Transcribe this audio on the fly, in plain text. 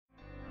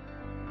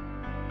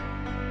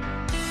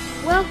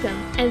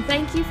Welcome, and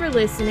thank you for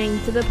listening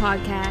to the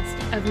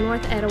podcast of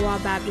North Etowah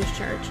Baptist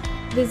Church.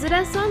 Visit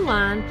us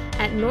online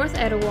at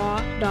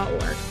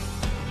northetowah.org.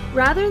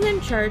 Rather than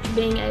church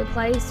being a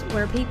place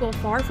where people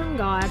far from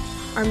God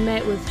are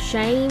met with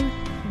shame,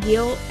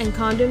 guilt, and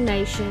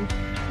condemnation,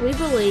 we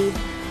believe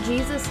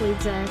Jesus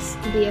leads us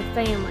to be a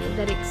family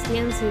that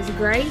extends His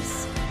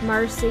grace,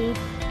 mercy,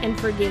 and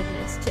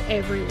forgiveness to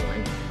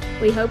everyone.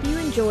 We hope you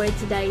enjoyed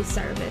today's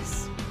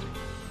service.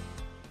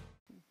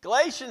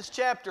 Galatians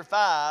chapter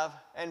 5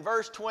 and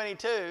verse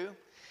 22,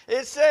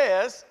 it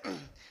says,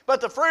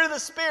 "But the fruit of the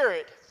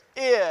Spirit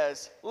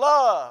is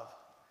love,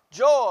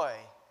 joy,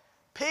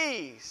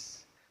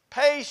 peace,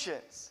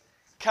 patience,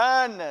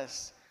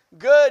 kindness,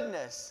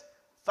 goodness,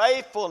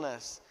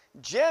 faithfulness,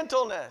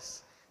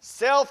 gentleness,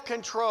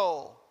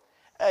 self-control.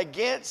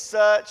 Against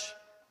such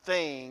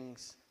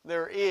things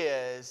there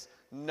is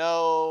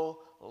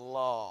no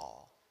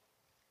law."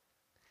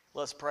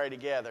 Let's pray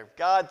together.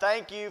 God,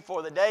 thank you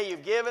for the day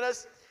you've given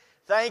us.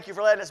 Thank you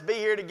for letting us be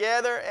here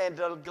together and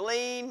to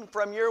glean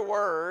from your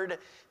word,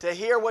 to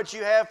hear what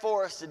you have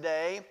for us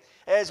today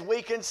as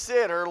we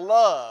consider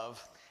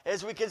love.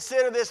 As we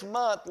consider this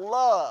month,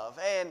 love.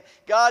 And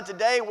God,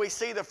 today we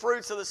see the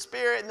fruits of the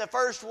Spirit, and the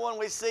first one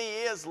we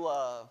see is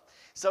love.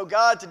 So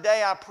God,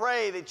 today I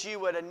pray that you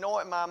would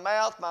anoint my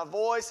mouth, my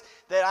voice,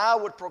 that I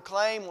would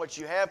proclaim what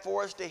you have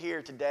for us to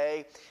hear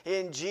today.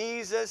 In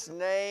Jesus'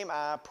 name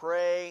I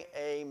pray,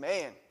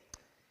 amen.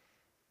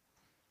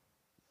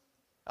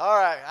 All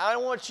right, I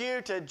want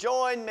you to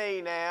join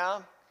me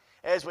now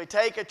as we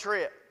take a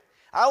trip.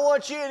 I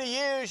want you to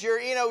use your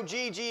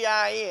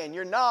N-O-G-G-I-N,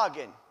 your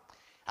noggin.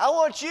 I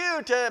want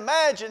you to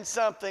imagine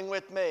something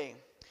with me.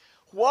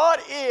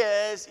 What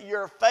is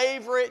your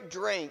favorite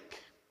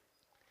drink?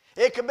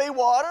 It could be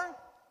water.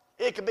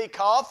 It could be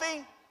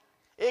coffee.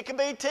 It could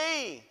be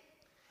tea.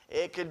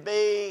 It could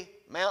be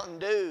Mountain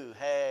Dew.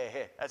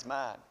 Hey, that's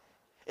mine.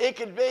 It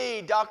could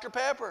be Dr.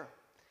 Pepper.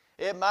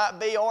 It might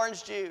be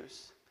orange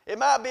juice. It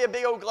might be a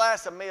big old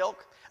glass of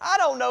milk. I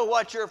don't know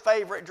what your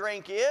favorite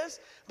drink is,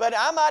 but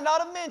I might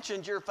not have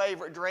mentioned your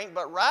favorite drink,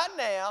 but right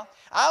now,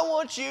 I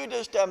want you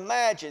just to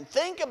imagine,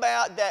 think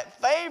about that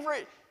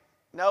favorite.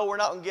 No, we're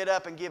not going to get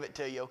up and give it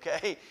to you,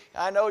 okay?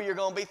 I know you're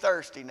going to be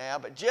thirsty now,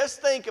 but just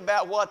think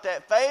about what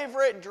that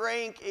favorite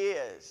drink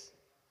is.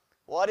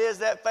 What is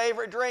that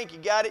favorite drink? You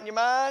got it in your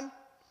mind?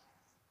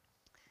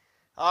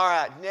 All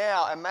right,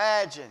 now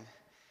imagine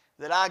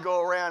that I go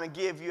around and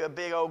give you a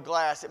big old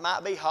glass. It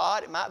might be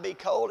hot, it might be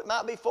cold, it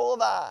might be full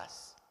of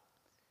ice.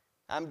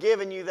 I'm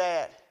giving you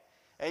that,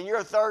 and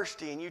you're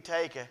thirsty, and you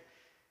take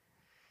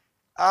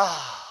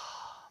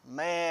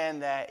man,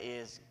 that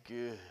is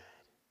good.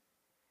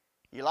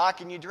 You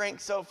liking your drink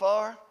so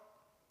far?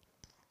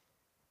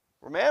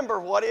 Remember,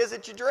 what is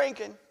it you're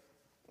drinking?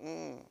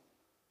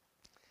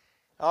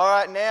 All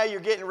right, now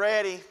you're getting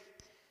ready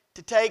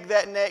to take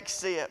that next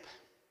sip.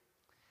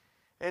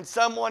 And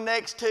someone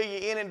next to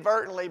you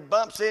inadvertently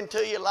bumps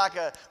into you like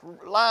a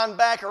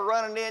linebacker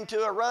running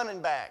into a running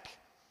back.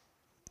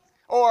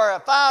 Or a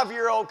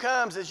 5-year-old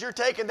comes as you're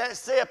taking that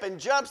sip and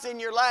jumps in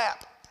your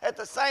lap at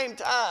the same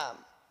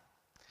time.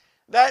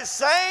 That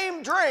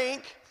same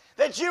drink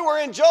that you were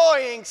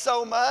enjoying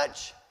so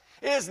much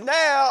is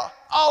now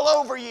all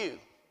over you.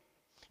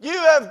 You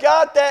have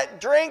got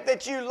that drink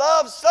that you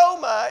love so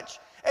much,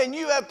 and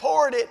you have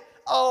poured it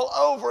all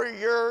over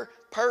your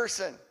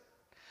person.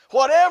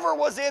 Whatever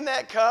was in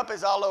that cup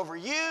is all over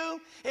you.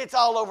 It's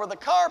all over the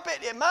carpet.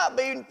 It might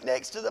be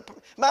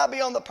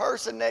on the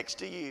person next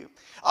to you.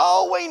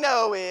 All we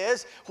know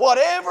is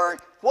whatever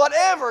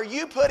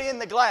you put in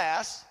the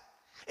glass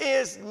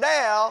is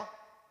now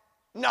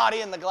not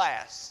in the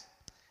glass.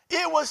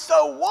 It was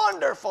so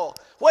wonderful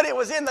when it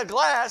was in the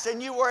glass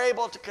and you were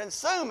able to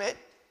consume it,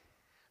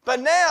 but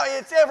now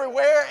it's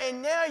everywhere,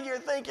 and now you're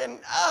thinking,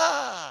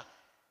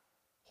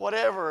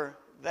 whatever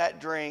that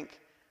drink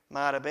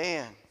might have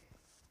been.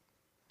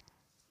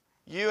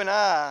 You and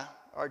I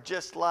are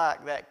just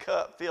like that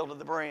cup filled to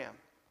the brim.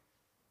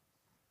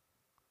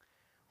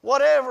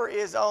 Whatever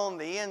is on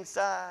the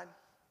inside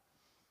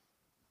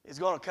is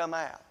going to come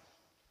out.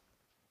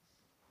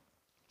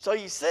 So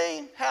you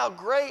see how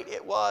great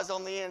it was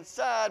on the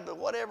inside, but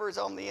whatever is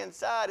on the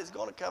inside is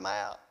going to come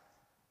out.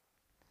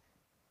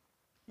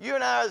 You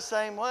and I are the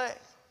same way.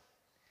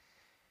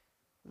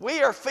 We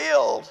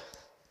fill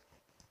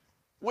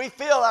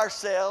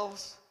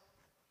ourselves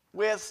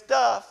with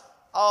stuff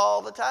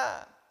all the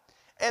time.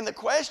 And the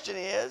question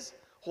is,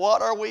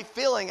 what are we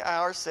filling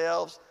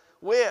ourselves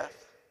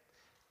with?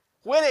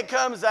 When it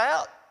comes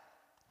out,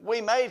 we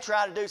may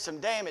try to do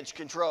some damage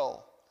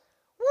control.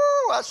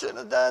 Woo, I shouldn't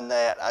have done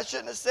that. I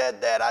shouldn't have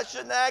said that. I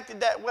shouldn't have acted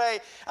that way.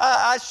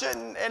 I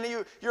shouldn't. And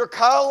you're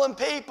calling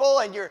people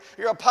and you're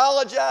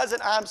apologizing.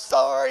 I'm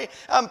sorry.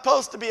 I'm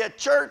supposed to be a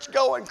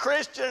church-going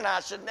Christian and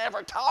I should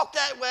never talk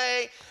that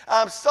way.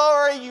 I'm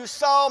sorry you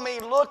saw me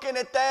looking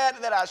at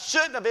that I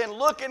shouldn't have been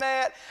looking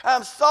at.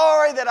 I'm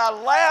sorry that I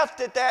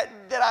laughed at that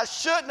I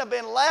shouldn't have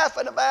been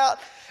laughing about.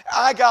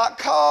 I got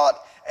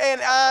caught.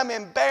 and I'm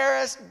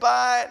embarrassed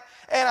by it,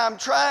 and I'm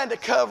trying to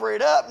cover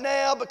it up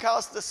now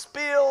because the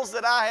spills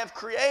that I have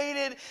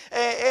created,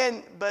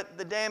 but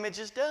the damage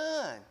is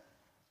done.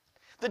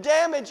 The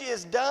damage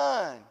is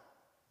done.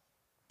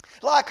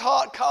 Like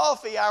hot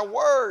coffee, our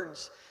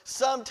words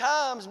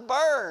sometimes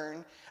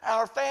burn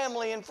our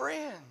family and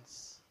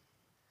friends.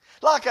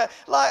 Like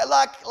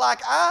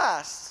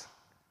ice,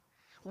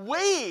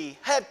 we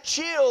have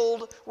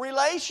chilled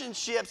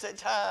relationships at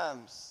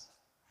times.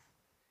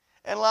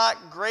 And like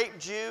grape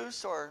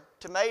juice or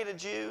tomato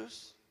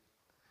juice,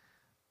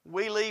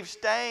 we leave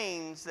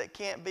stains that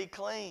can't be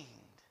cleaned.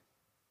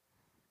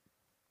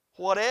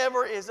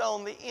 Whatever is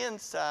on the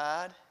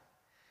inside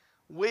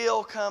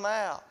will come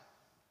out.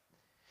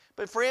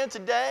 But friend,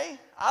 today,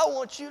 I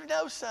want you to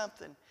know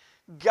something.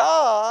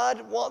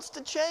 God wants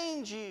to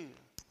change you.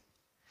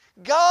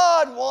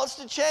 God wants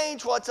to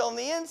change what's on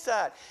the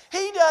inside.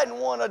 He doesn't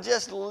want to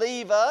just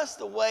leave us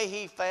the way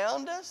He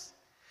found us.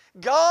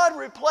 God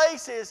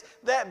replaces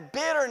that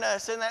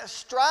bitterness and that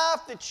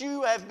strife that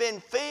you have been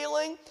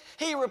feeling.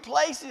 He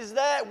replaces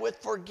that with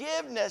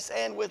forgiveness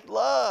and with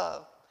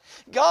love.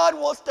 God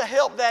wants to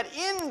help that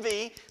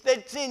envy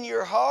that's in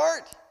your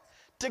heart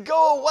to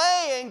go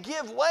away and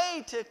give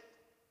way to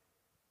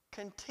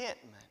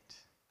contentment.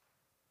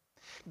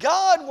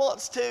 God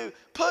wants to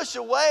push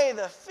away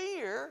the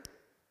fear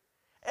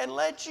and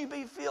let you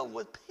be filled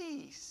with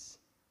peace.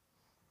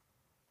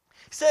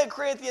 2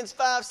 Corinthians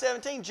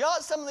 5:17,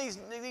 jot some of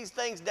these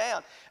things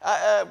down.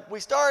 We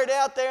started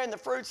out there in the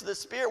fruits of the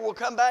Spirit. We'll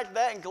come back to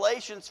that in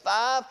Galatians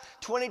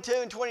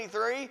 5:22 and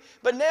 23.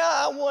 But now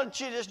I want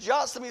you to just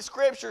jot some of these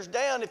scriptures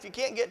down if you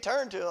can't get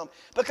turned to them.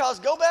 Because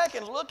go back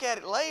and look at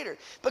it later.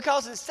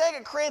 Because in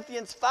 2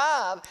 Corinthians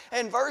 5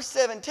 and verse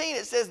 17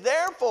 it says,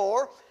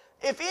 therefore,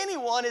 if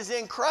anyone is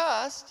in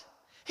Christ,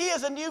 he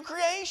is a new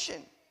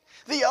creation.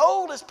 The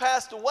old has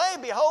passed away.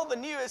 Behold, the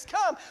new has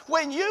come.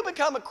 When you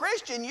become a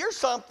Christian, you're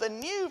something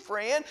new,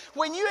 friend.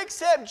 When you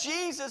accept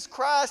Jesus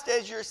Christ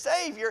as your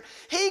Savior,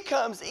 He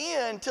comes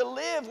in to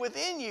live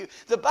within you.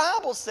 The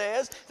Bible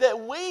says that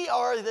we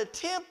are the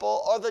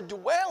temple or the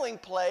dwelling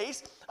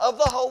place of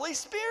the Holy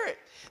Spirit.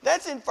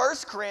 That's in 1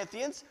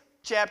 Corinthians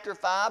chapter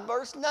 5,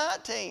 verse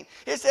 19.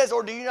 It says,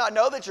 or do you not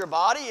know that your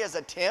body is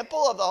a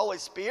temple of the Holy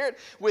Spirit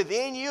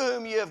within you,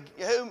 whom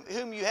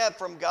you have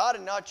from God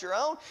and not your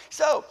own?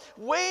 So,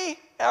 we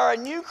are a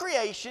new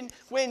creation.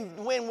 When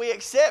we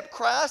accept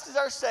Christ as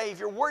our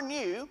Savior, we're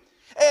new.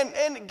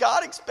 And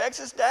God expects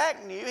us to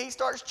act new. He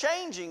starts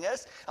changing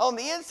us on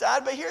the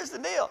inside. But here's the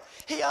deal.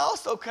 He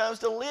also comes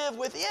to live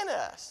within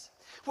us.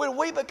 When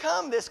we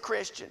become this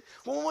Christian,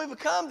 when we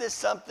become this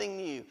something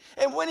new,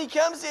 and when He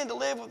comes in to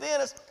live within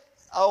us,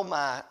 oh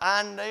my,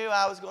 I knew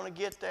I was going to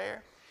get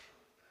there.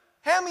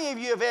 How many of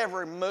you have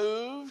ever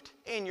moved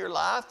in your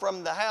life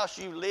from the house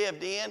you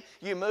lived in,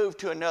 you moved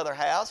to another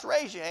house?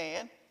 Raise your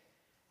hand.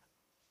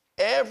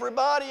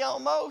 Everybody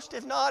almost,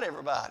 if not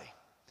everybody.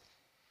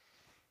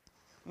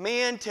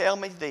 Men, tell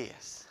me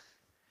this.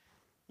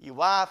 Your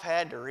wife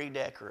had to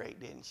redecorate,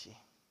 didn't she?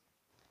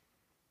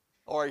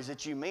 Or is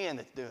it you men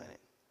that's doing it?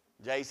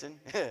 Jason?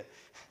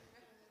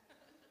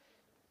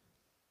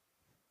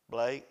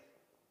 Blake?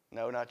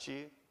 No, not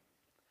you.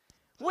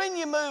 When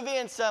you move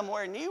in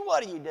somewhere new,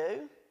 what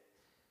do?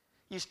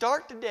 You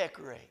start to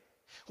decorate.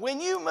 When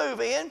you move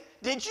in,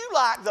 did you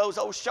like those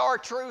old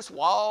chartreuse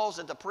walls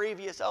that the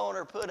previous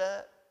owner put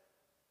up?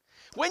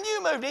 When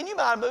you moved in, you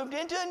might have moved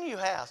into a new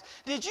house.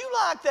 Did you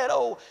like that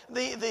old,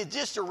 the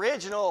just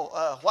original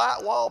white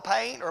wall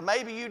paint? Or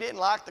maybe you didn't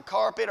like the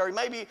carpet, or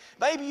maybe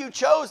you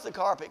chose the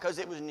carpet because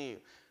it was new.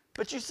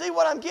 But you see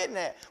what I'm getting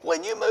at?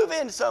 When you move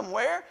in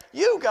somewhere,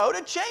 you go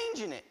to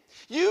changing it.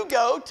 You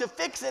go to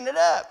fixing it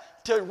up,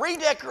 to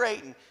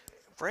redecorating.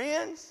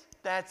 Friends,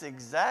 that's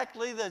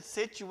exactly the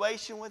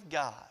situation with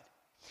God.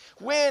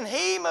 When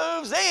He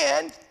moves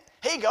in,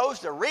 He goes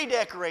to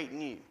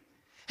redecorating you.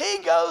 He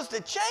goes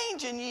to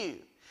changing you.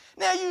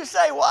 Now you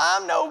say, well,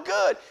 I'm no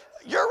good.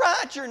 You're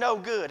right, you're no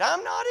good.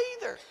 I'm not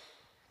either.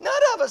 None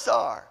of us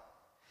are.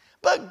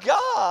 But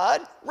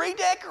God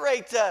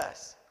redecorates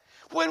us.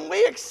 When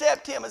we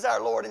accept Him as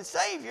our Lord and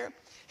Savior,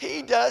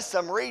 He does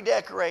some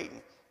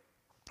redecorating.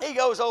 He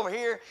goes over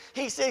here,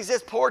 He sees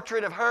this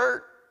portrait of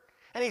hurt,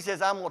 and He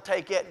says, I'm going to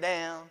take it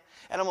down,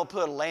 and I'm going to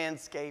put a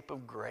landscape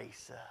of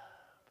grace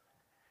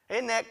up.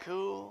 Isn't that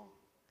cool?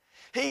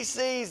 He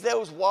sees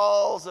those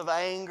walls of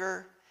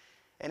anger,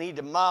 and He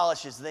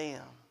demolishes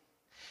them.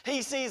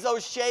 He sees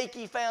those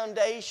shaky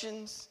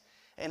foundations,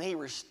 and He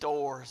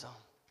restores them.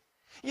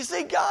 You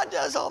see, God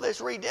does all this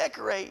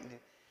redecorating.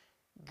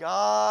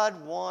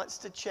 God wants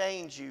to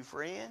change you,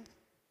 friend.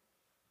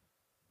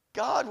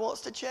 God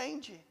wants to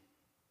change you.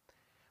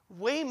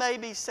 We may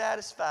be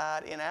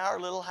satisfied in our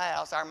little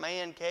house, our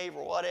man cave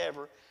or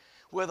whatever,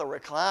 with a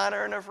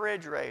recliner and a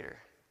refrigerator.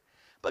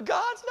 But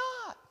God's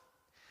not.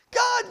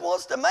 God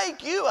wants to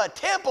make you a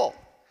temple.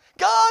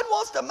 God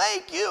wants to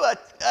make you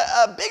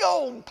a big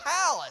old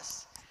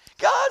palace.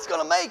 God's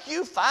going to make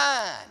you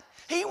fine.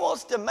 He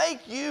wants to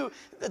make you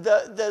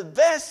the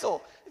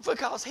vessel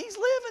because He's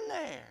living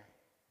there.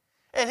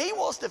 And He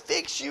wants to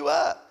fix you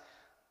up.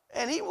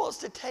 And He wants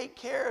to take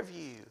care of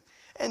you.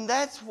 And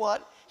that's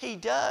what He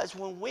does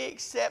when we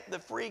accept the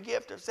free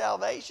gift of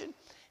salvation.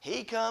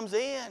 He comes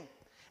in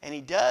and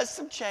He does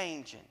some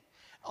changing.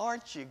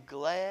 Aren't you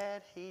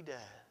glad He does?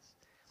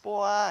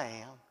 Boy,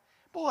 I am.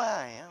 Boy,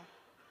 I am.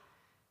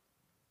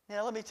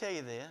 Now, let me tell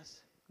you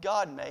this.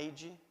 God made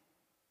you.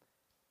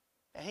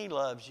 And He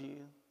loves you.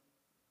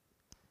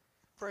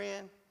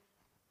 Friend,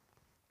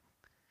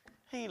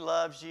 He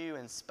loves you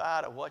in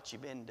spite of what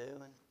you've been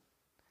doing.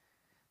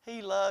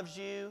 He loves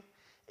you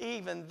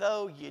even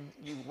though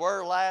you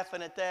were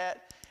laughing at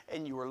that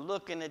and you were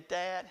looking at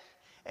that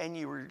and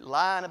you were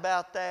lying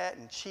about that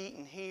and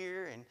cheating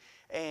here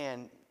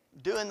and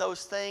doing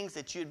those things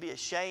that you'd be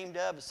ashamed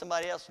of if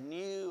somebody else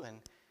knew, and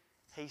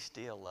He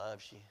still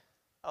loves you.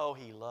 Oh,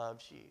 He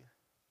loves you.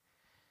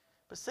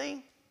 But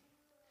see,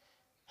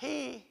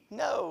 He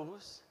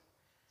knows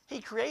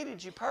He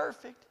created you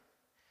perfect,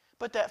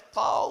 but that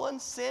fallen,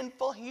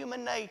 sinful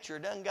human nature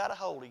done got a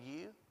hold of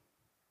you.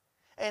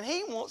 And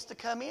He wants to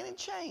come in and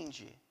change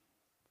you.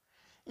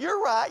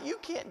 You're right. You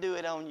can't do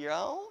it on your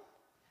own.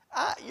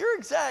 You're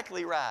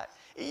exactly right.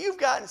 You've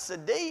gotten so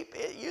deep,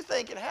 you're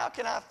thinking, how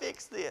can I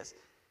fix this?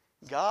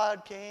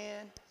 God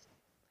can.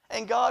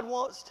 And God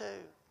wants to.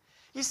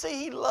 You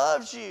see, He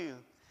loves you.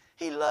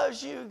 He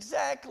loves you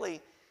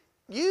exactly.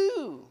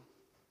 You.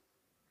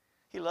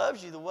 He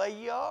loves you the way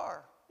you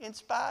are, in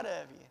spite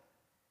of you.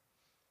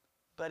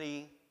 But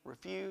He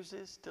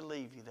refuses to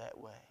leave you that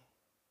way.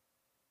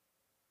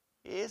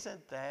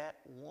 Isn't that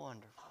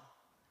wonderful?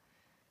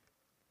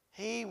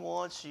 He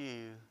wants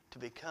you to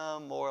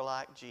become more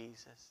like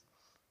Jesus.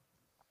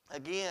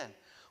 Again,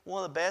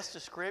 one of the best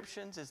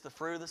descriptions is the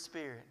fruit of the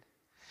Spirit.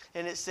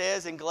 And it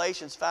says in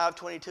Galatians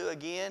 5:22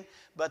 again,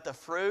 but the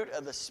fruit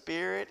of the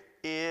Spirit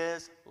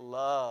is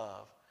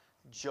love,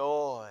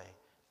 joy,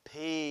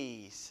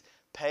 peace,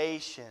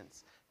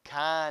 patience,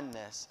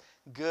 kindness,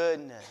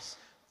 goodness,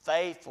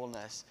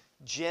 faithfulness,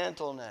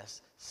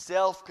 gentleness,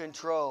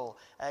 self-control.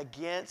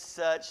 Against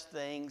such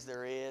things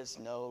there is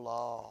no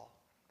law.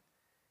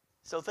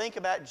 So think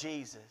about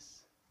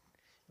Jesus.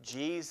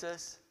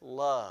 Jesus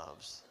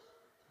loves.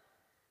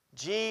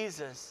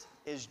 Jesus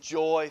is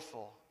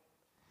joyful.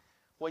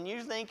 When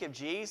you think of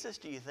Jesus,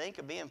 do you think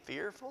of being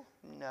fearful?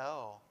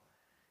 No.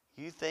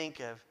 You think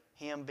of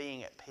Him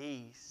being at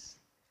peace.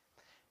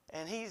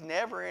 And He's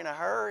never in a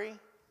hurry,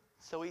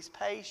 so He's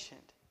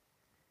patient.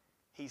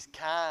 He's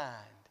kind.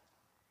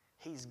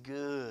 He's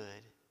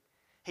good.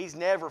 He's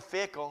never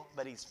fickle,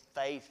 but He's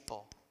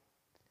faithful.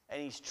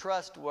 And He's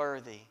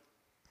trustworthy.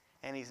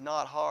 And He's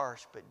not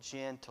harsh, but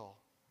gentle.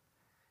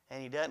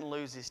 And He doesn't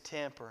lose His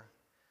temper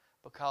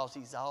because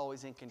He's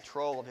always in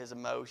control of His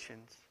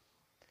emotions.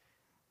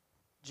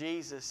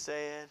 Jesus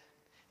said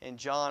in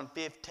John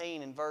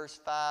 15 and verse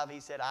 5, He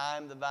said, I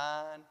am the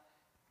vine,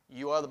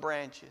 you are the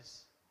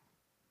branches.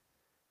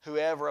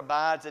 Whoever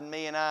abides in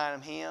me and I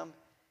in Him,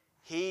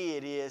 he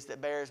it is that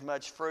bears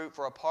much fruit,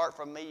 for apart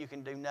from me you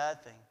can do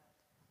nothing.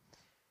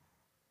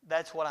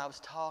 That's what I was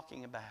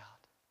talking about.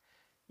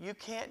 You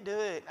can't do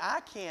it.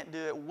 I can't do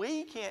it.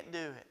 We can't do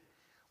it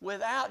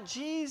without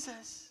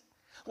Jesus,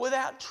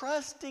 without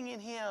trusting in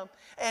Him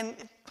and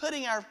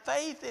putting our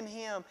faith in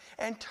Him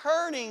and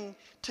turning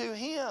to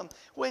Him.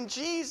 When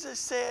Jesus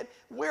said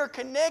we're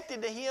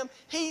connected to Him,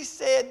 He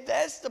said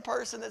that's the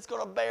person that's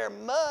going to bear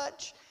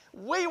much.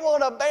 We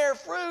want to bear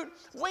fruit.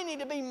 We need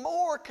to be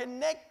more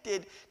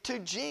connected to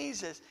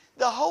Jesus.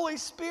 The Holy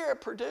Spirit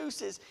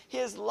produces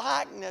His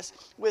likeness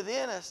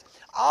within us.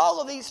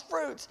 All of these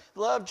fruits,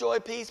 love, joy,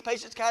 peace,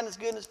 patience, kindness,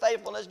 goodness,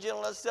 faithfulness,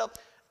 gentleness, self.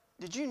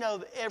 Did you know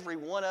that every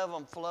one of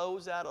them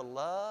flows out of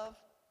love?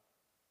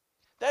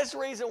 That's the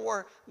reason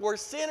we're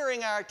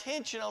centering our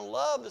attention on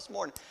love this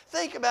morning.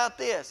 Think about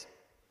this.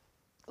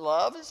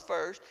 Love is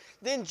first,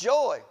 then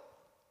joy.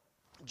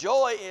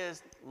 Joy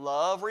is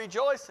love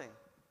rejoicing.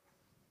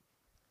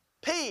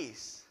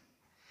 Peace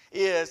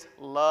is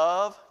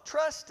love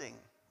trusting.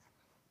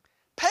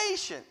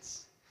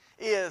 Patience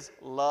is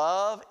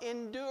love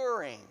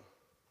enduring.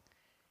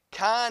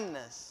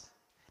 Kindness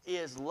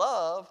is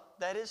love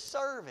that is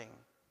serving.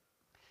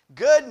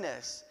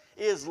 Goodness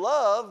is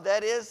love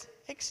that is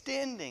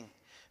extending.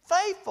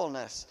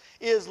 Faithfulness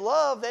is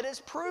love that is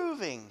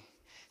proving.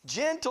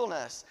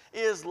 Gentleness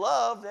is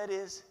love that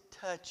is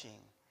touching.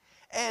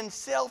 And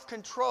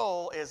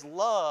self-control is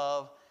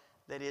love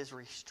that is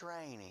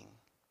restraining.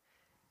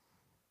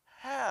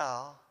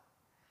 How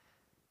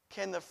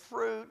can the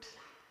fruit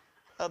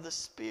of the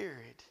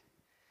Spirit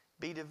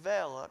be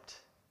developed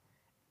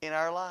in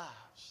our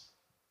lives?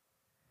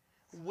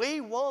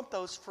 We want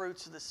those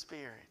fruits of the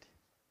Spirit.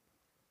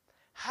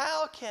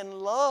 How can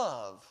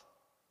love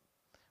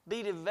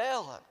be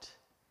developed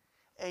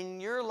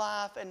in your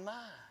life and mine?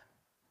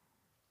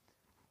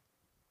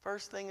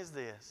 First thing is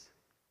this.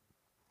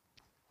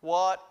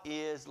 What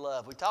is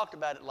love? We talked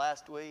about it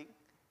last week.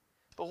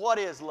 But what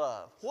is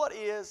love? What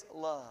is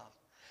love?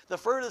 The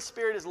fruit of the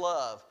Spirit is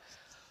love.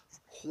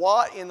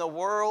 What in the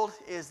world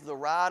is the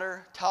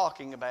writer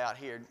talking about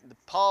here?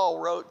 Paul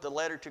wrote the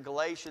letter to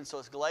Galatians, so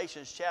it's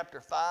Galatians chapter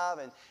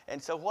 5.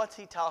 And so what's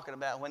he talking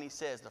about when he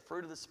says the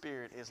fruit of the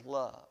Spirit is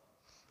love?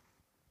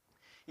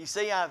 You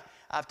see,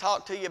 I've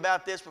talked to you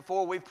about this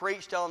before. We've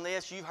preached on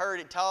this. You've heard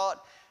it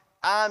taught.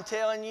 I'm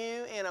telling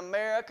you, in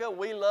America,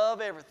 we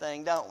love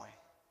everything, don't we?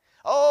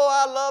 Oh,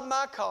 I love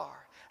my car.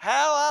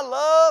 How I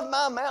love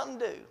my Mountain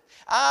Dew.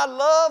 I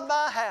love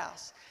my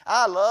house.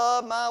 I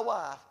love my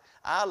wife.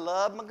 I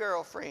love my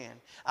girlfriend.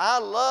 I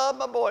love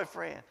my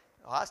boyfriend.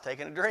 Oh, I was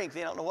taking a drink.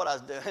 Then I don't know what I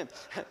was doing.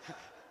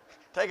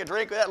 Take a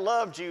drink of that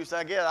love juice,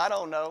 I guess. I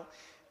don't know.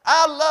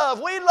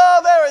 We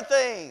love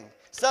everything.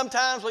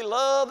 Sometimes we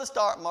love the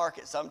stock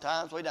market.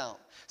 Sometimes we don't.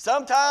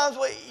 Sometimes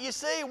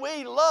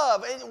we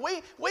love, and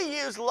we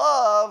use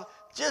love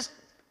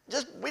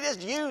we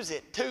just use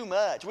it too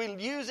much. We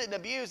use it and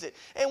abuse it.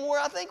 And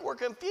I think we're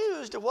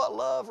confused of what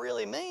love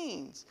really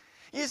means.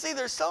 You see,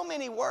 there's so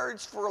many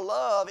words for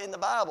love in the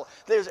Bible.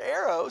 There's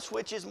eros,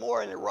 which is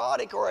more an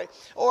erotic or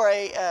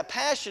a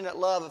passionate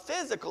love, a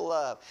physical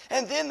love.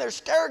 And then there's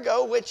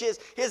stergo, which is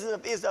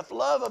the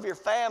love of your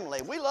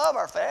family. We love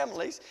our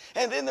families.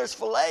 And then there's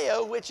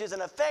phileo, which is an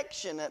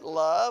affectionate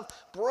love,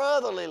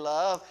 brotherly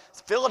love.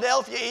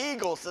 Philadelphia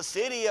Eagles, the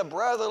city of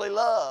brotherly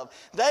love.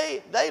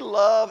 They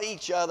love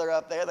each other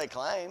up there, they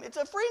claim. It's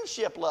a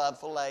friendship love,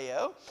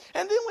 phileo.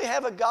 And then we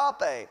have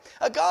agape.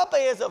 Agape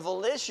is a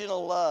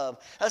volitional love,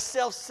 a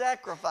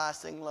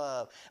self-sacrificing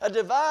love, a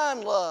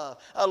divine love,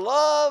 a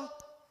love,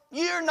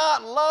 you're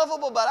not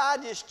lovable, but I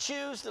just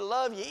choose to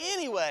love you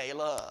anyway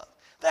love.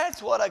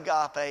 That's what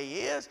agape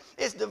is.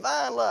 It's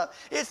divine love.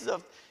 It's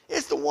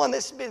the one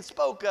that's been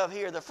spoke of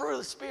here. The fruit of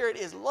the Spirit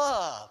is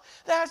love.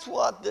 That's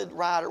what the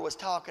writer was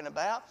talking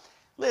about.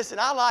 Listen,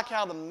 I like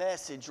how the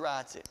Message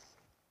writes it.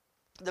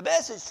 The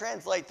Message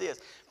translates this.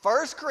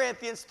 1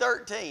 Corinthians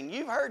 13.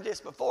 You've heard this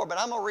before, but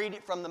I'm going to read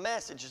it from the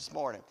Message this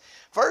morning.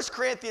 1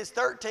 Corinthians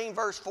 13,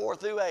 verse 4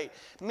 through 8.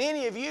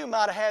 Many of you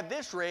might have had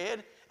this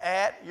read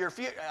at your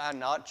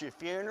not your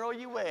funeral,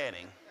 your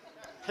wedding.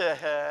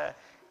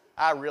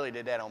 I really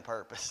did that on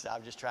purpose. I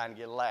was just trying to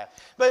get a laugh.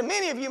 But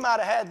many of you might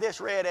have had this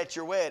read at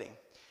your wedding.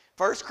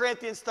 1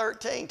 Corinthians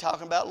 13,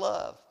 talking about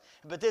love.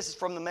 But this is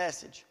from the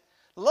Message.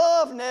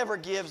 Love never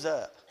gives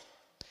up.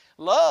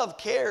 Love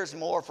cares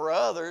more for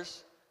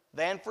others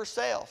than for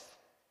self.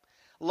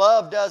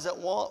 Love doesn't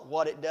want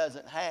what it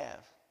doesn't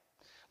have.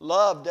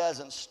 Love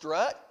doesn't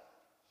strut,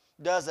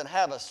 doesn't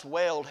have a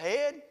swelled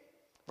head.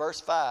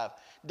 Verse 5,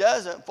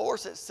 doesn't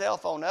force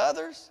itself on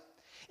others,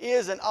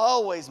 isn't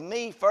always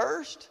me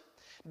first,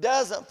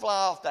 doesn't fly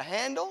off the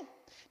handle,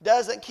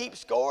 doesn't keep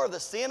score of the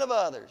sin of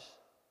others.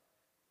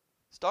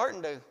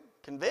 Starting to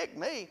convict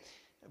me.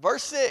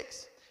 Verse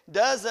 6,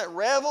 doesn't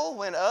revel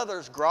when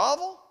others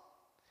grovel,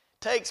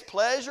 takes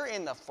pleasure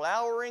in the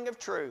flowering of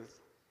truth.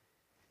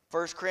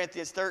 1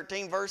 Corinthians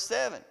 13, verse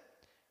 7.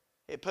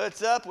 It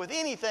puts up with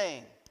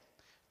anything.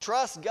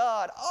 Trusts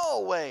God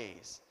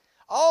always.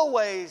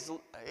 Always,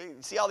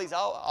 see all these,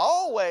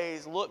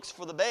 always looks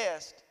for the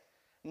best.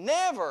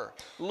 Never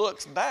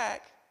looks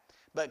back,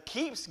 but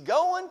keeps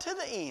going to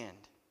the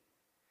end.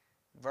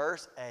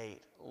 Verse 8.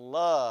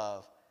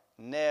 Love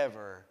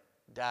never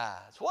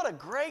dies. What a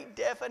great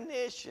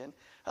definition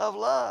of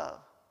love.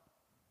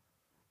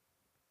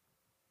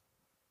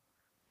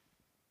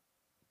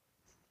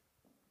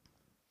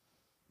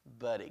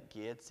 But it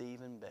gets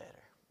even better.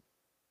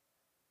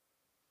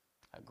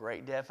 A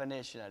great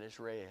definition I just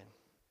read.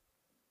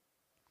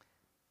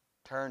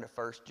 Turn to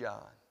 1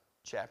 John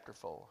chapter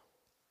 4.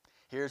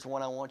 Here's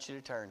one I want you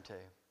to turn to.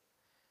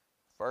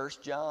 1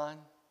 John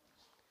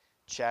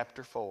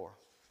chapter 4.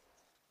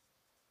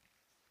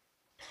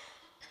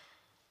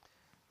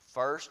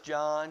 1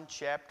 John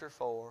chapter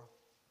 4.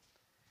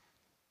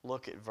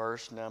 Look at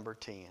verse number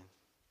 10.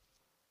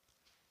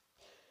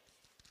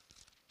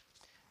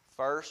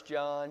 1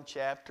 John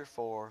chapter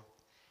 4,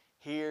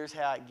 here's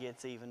how it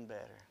gets even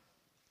better.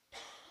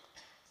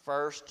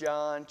 1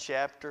 John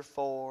chapter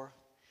 4,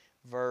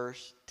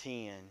 verse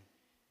 10.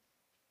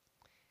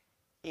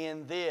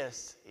 In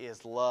this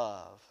is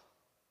love,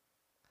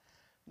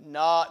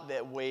 not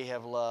that we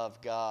have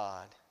loved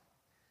God,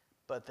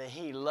 but that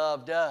He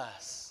loved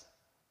us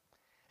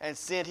and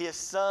sent His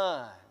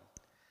Son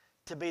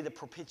to be the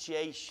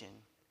propitiation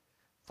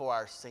for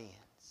our sins.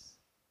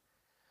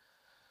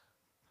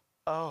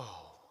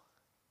 Oh,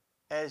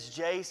 as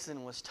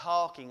Jason was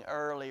talking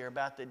earlier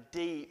about the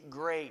deep,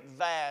 great,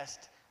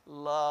 vast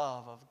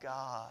love of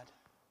God.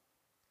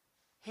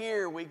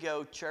 Here we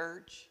go,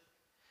 church.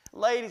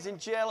 Ladies and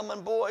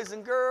gentlemen, boys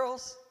and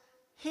girls,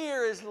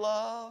 here is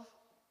love.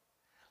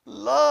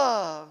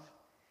 Love.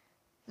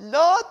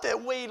 Not that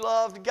we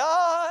loved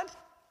God,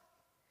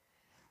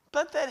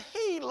 but that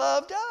He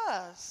loved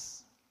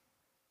us.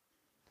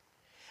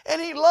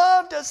 And He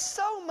loved us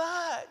so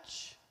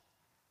much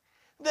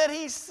that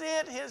He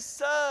sent His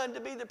Son to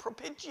be the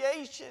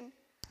propitiation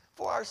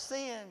for our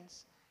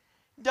sins.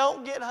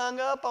 Don't get hung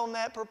up on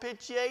that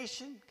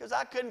propitiation, because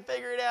I couldn't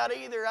figure it out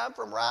either. I'm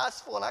from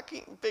Riceville and I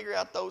can't figure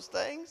out those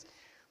things.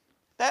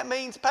 That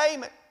means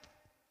payment.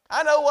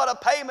 I know what a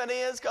payment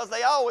is because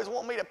they always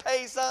want me to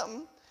pay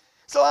something.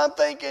 So I'm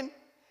thinking,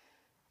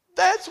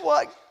 that's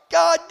what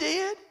God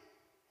did.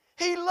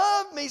 He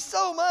loved me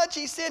so much,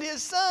 He sent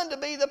His Son to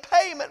be the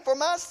payment for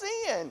my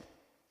sin.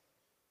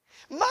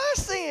 My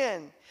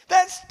sin.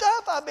 That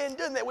stuff I've been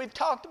doing that we've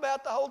talked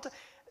about the whole time.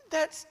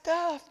 That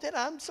stuff that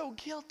I'm so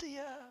guilty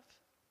of.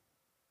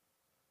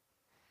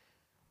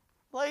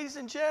 Ladies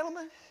and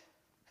gentlemen,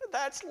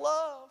 that's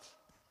love.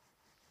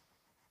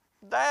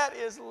 That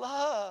is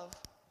love.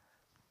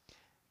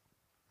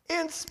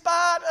 In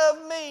spite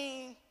of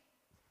me,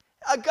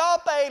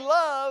 agape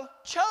love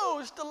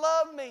chose to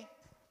love me.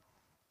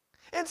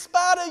 In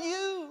spite of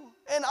you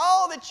and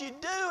all that you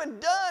do and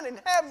done and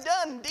have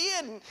done and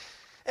did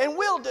and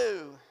will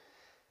do,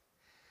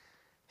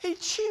 He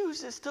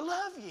chooses to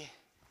love you.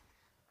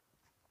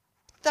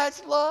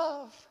 That's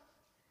love.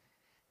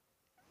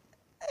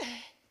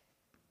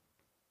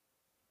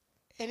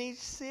 And He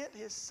sent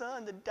His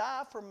Son to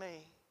die for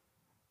me.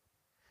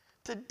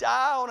 To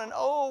die on an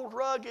old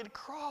rugged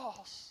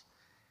cross.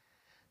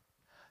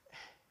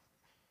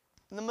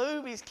 And the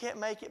movies can't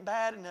make it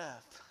bad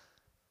enough.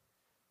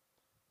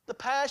 The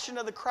Passion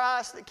of the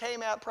Christ that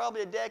came out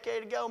probably a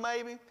decade ago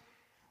maybe,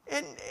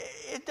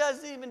 it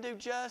doesn't even do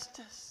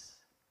justice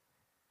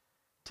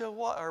to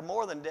what, or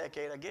more than a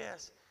decade I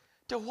guess,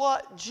 to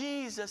what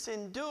Jesus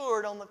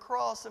endured on the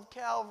cross of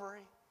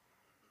Calvary.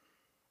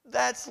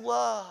 That's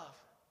love.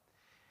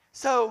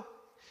 So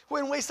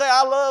when we say,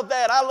 I love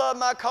that, I love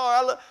my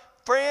car,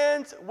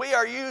 friends, we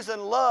are using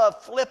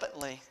love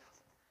flippantly.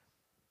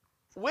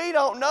 We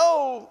don't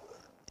know.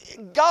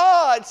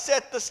 God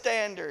set the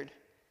standard.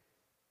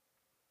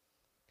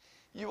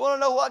 You want to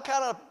know what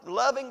kind of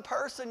loving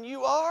person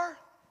you are?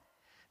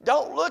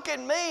 Don't look at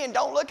me and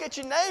don't look at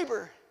your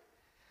neighbor.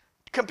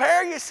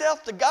 Compare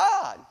yourself to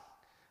God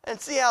and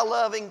see how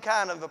loving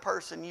kind of a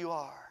person you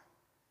are.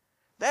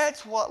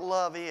 That's what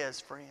love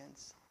is,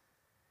 friends.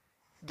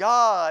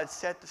 God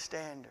set the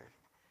standard.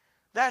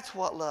 That's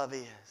what love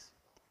is.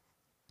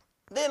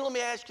 Then let me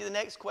ask you the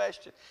next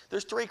question.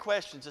 There's 3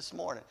 questions this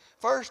morning.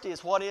 First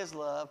is, what is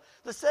love?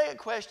 The second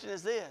question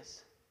is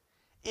this.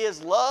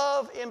 Is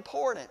love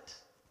important?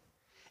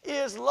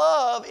 Is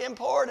love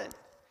important?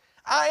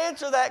 I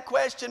answer that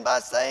question by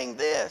saying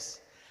this.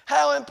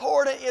 How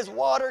important is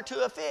water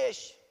to a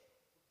fish?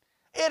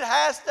 It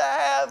has to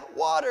have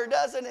water,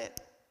 doesn't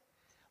it?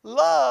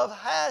 Love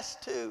has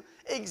to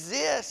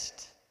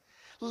exist.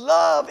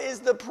 Love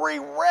is the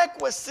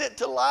prerequisite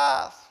to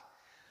life.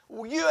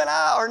 You and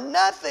I are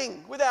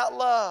nothing without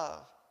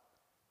love.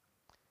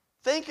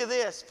 Think of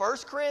this, 1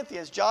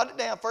 Corinthians, jot it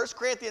down, 1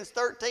 Corinthians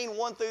 13,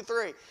 1 through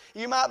 3.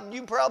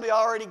 You probably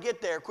already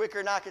get there quicker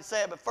than I could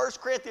say it, but 1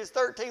 Corinthians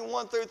 13,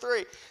 1 through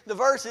 3, the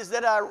verses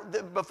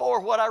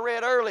before what I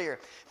read earlier.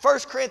 1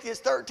 Corinthians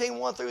 13,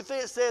 1 through 3,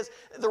 it says,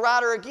 the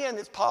writer again,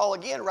 it's Paul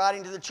again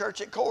writing to the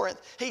church at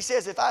Corinth. He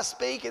says, if I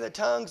speak in the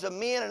tongues of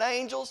men and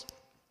angels,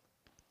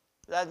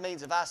 that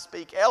means if I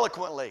speak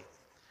eloquently.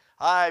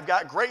 I've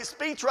got great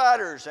speech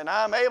writers, and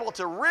I'm able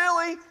to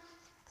really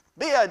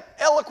be an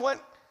eloquent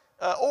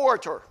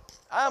orator.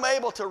 I'm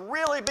able to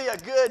really be a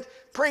good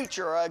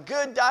preacher, a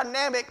good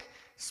dynamic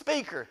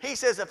speaker. He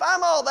says, if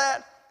I'm all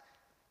that,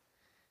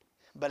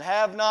 but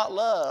have not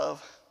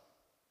love,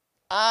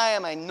 I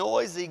am a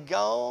noisy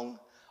gong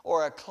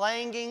or a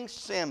clanging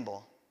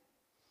cymbal.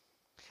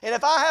 And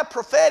if I have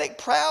prophetic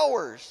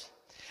powers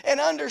and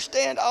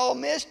understand all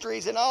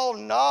mysteries and all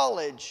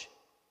knowledge,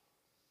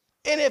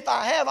 and if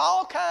I have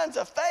all kinds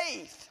of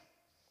faith,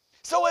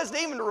 so as to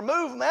even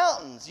remove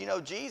mountains. You know,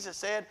 Jesus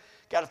said,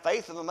 got a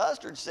faith of a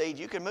mustard seed,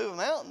 you can move a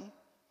mountain.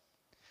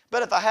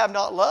 But if I have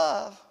not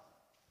love,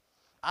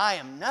 I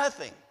am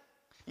nothing.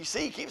 You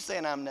see, he keeps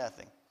saying I'm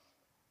nothing.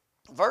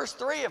 Verse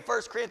 3 of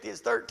 1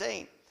 Corinthians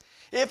 13.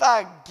 If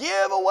I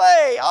give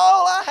away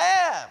all I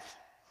have,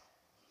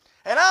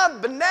 and I'm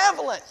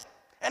benevolent,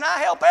 and I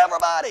help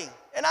everybody,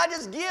 and I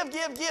just give.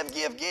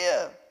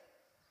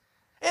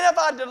 And if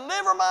I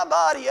deliver my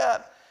body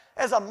up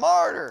as a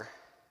martyr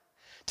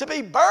to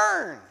be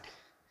burned,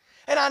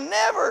 and I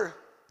never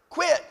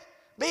quit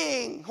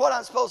being what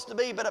I'm supposed to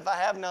be, but if I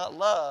have not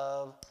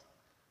love,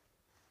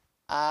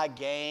 I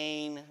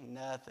gain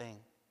nothing.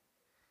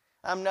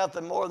 I'm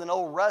nothing more than an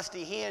old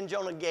rusty hinge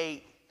on a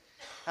gate.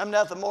 I'm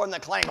nothing more than a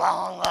clang,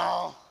 long,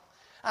 long.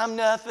 I'm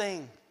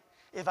nothing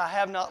if I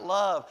have not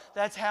love.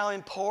 That's how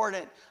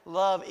important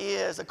love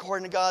is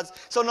according to God's.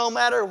 So no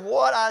matter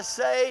what I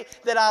say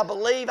that I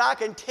believe, I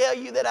can tell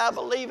you that I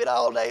believe it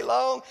all day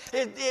long.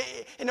 And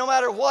no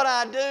matter what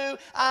I do,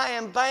 I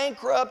am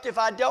bankrupt if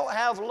I don't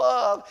have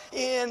love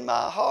in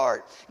my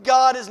heart.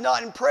 God is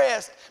not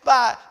impressed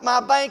by my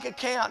bank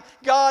account.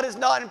 God is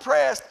not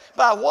impressed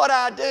by what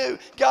I do.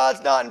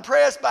 God's not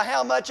impressed by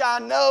how much I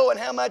know and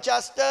how much I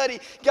study.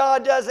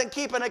 God doesn't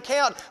keep an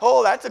account.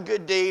 Oh, that's a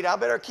good deed. I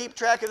better keep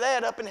track of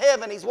that up in heaven.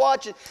 heaven. He's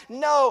watching.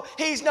 No,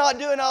 he's not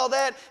doing all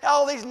that.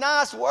 All these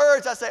nice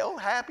words. I say, oh,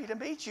 happy to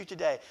meet you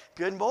today.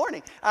 Good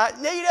morning.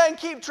 He doesn't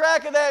keep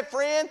track of that,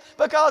 friend,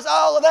 because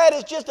all of that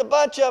is just a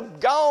bunch of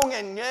gong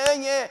and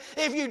yeah.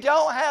 If you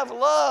don't have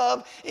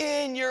love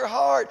in your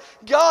heart,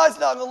 God's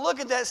not going to look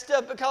at that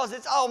stuff because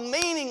it's all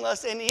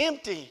meaningless and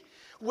empty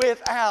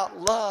without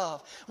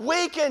love.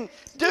 We can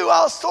do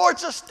all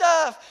sorts of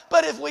stuff,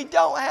 but if we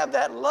don't have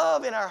that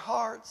love in our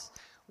hearts,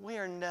 we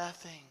are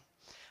nothing.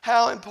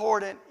 How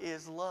important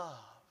is love?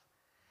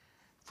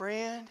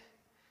 Friend,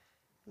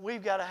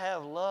 we've got to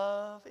have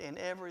love in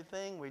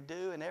everything we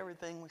do and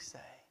everything we say.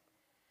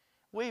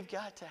 We've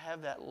got to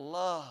have that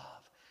love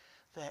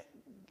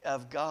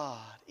of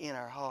God in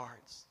our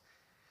hearts.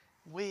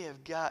 We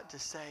have got to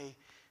say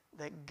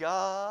that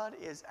God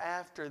is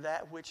after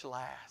that which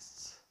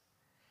lasts,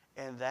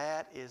 and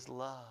that is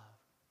love.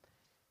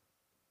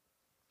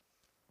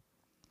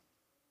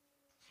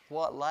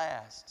 What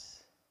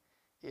lasts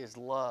is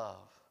love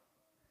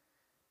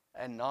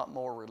and not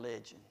more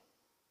religion.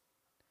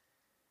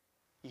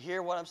 You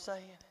hear what I'm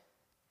saying?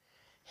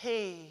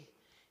 He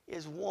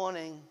is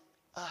wanting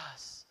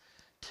us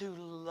to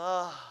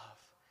love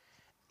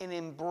and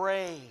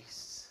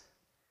embrace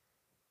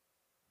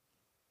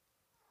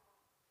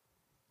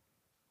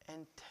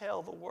and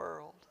tell the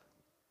world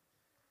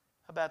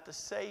about the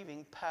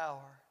saving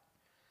power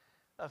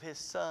of His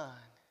Son.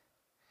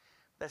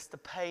 That's the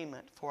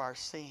payment for our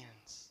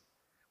sins.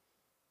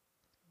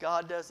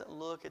 God doesn't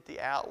look at the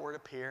outward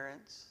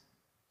appearance,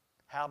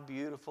 how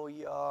beautiful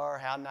you are,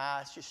 how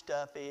nice your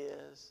stuff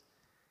is.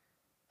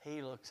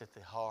 He looks at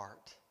the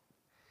heart.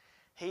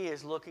 He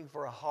is looking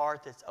for a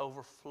heart that's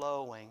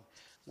overflowing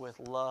with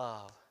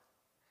love.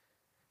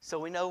 So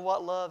we know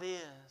what love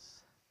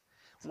is.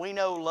 We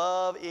know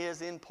love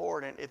is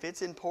important. If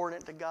it's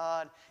important to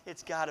God,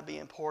 it's got to be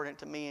important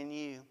to me and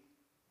you.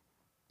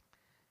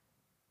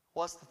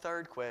 What's the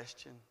third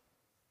question?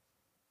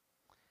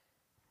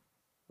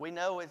 We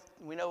know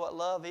what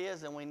love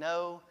is, and we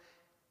know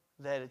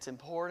that it's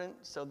important.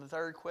 So the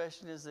third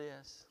question is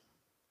this: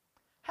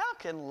 how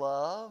can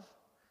love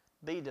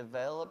be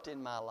developed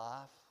in my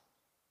life?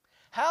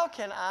 How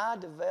can I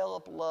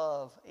develop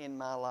love in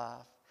my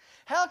life?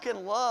 How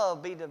can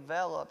love be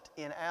developed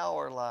in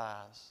our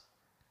lives?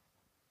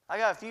 I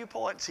got a few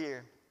points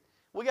here.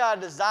 We got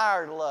a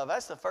desire to love.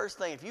 That's the first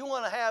thing. If you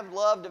want to have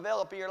love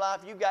develop in your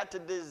life, you've got to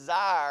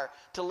desire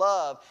to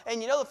love.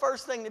 And you know the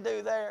first thing to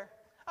do there?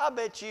 I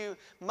bet you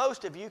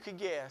most of you could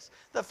guess.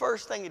 The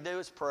first thing to do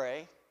is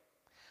pray.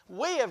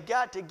 We have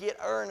got to get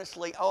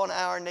earnestly on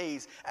our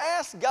knees.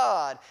 Ask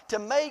God to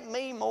make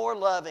me more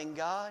loving,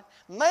 God.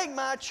 Make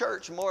my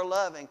church more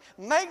loving.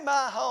 Make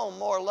my home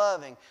more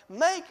loving.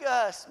 Make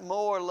us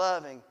more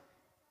loving.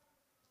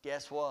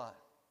 Guess what?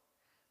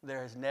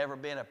 There has never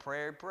been a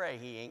prayer pray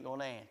He ain't going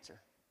to answer.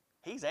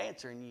 He's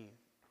answering you.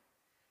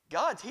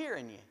 God's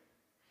hearing you.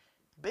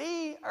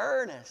 Be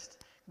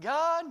earnest.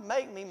 God,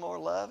 make me more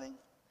loving.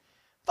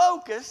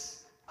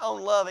 Focus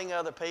on loving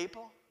other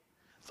people.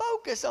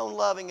 Focus on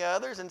loving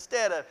others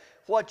instead of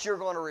what you're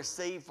going to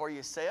receive for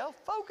yourself.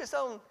 Focus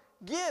on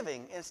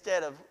giving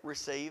instead of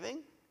receiving.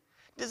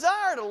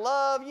 Desire to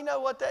love, you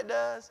know what that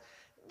does?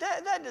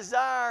 That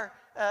desire,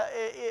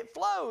 it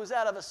flows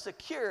out of a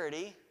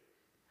security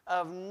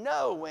of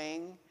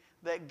knowing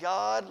that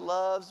God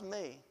loves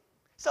me.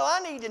 So I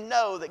need to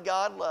know that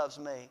God loves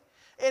me.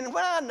 And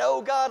when I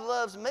know God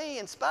loves me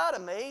in spite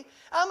of me,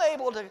 I'm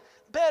able to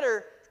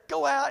better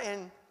go out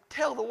and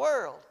tell the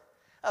world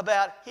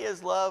about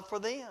His love for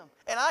them.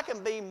 And I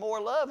can be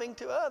more loving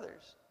to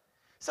others.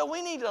 So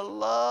we need to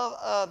love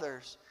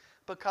others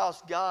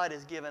because God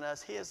has given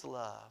us His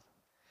love.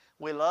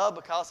 We love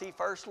because He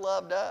first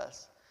loved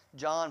us.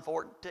 John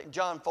 4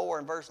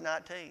 and verse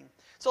 19.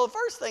 So the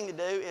first thing to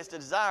do is to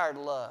desire to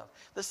love.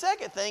 The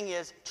second thing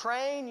is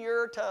train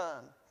your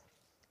tongue.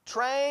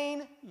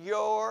 Train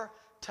your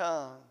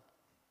tongue.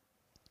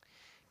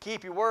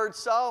 Keep your words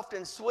soft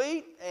and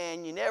sweet,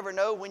 and you never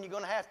know when you're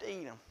going to have to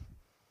eat them.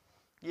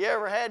 You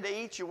ever had to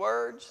eat your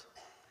words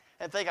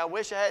and think, I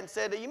wish I hadn't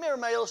said that? You remember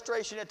my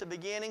illustration at the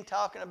beginning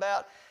talking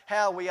about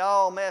how we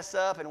all mess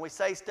up and we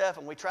say stuff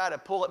and we try to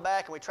pull it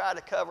back and we try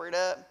to cover it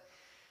up?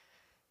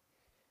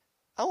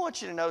 I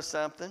want you to know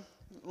something.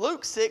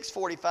 Luke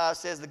 6:45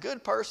 says, the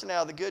good person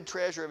out of the good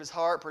treasure of his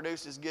heart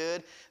produces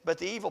good, but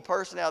the evil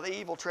person out of the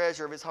evil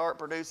treasure of his heart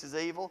produces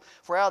evil.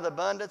 For out of the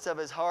abundance of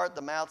his heart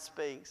the mouth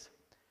speaks.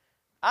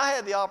 I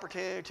had the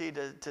opportunity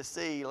to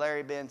see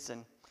Larry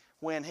Benson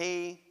when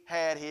he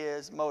had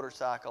his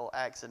motorcycle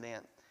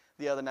accident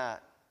the other night.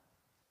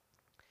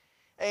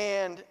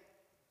 And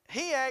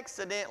he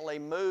accidentally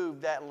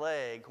moved that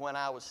leg when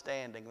I was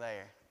standing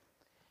there,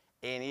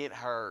 and it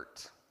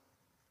hurt.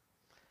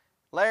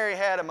 Larry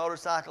had a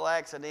motorcycle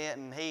accident,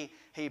 and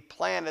he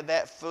planted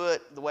that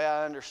foot the way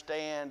I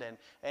understand,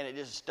 and it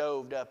just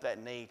stoved up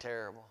that knee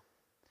terrible.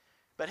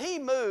 But he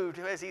moved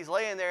as he's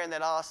laying there in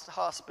that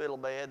hospital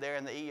bed there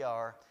in the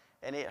ER,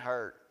 and it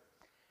hurt.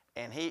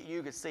 And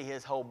you could see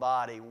his whole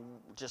body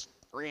just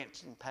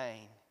wrenched in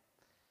pain.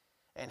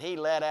 And he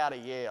let out a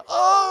yell.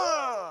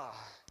 Oh!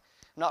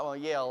 I'm not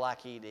going to yell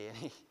like he did.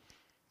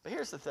 But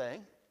here's the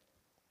thing.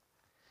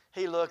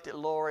 He looked at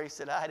Lori,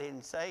 said, I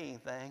didn't say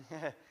anything.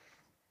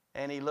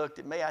 And he looked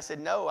at me. I said,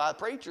 no, the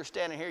preacher's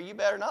standing here. You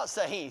better not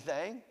say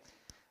anything.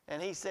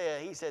 And he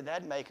said,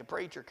 that'd make a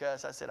preacher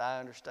cuss. I said, I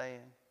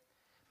understand.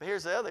 But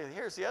here's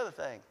the other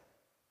thing.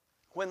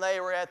 When they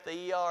were at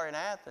the ER in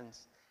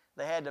Athens,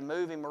 they had to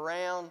move him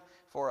around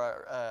for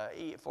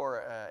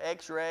an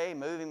X-ray,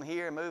 move him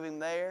here, move him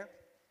there.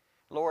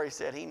 Lori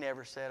said he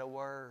never said a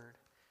word.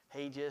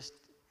 He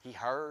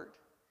heard.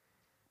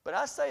 But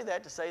I say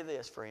that to say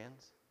this,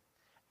 friends.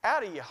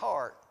 Out of your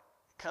heart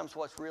comes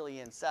what's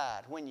really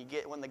inside. When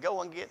the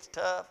going gets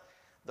tough,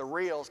 the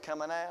real's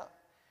coming out.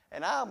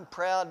 And I'm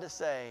proud to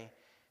say,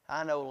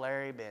 I know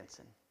Larry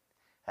Benson.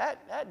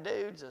 That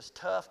dude's a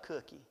tough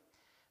cookie.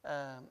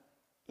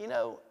 You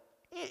know,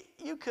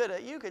 you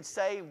could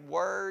say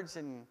words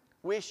and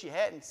wish you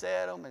hadn't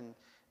said them,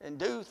 and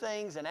do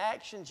things and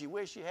actions you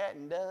wish you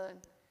hadn't done.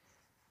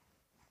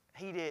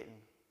 He didn't.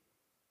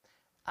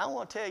 I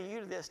want to tell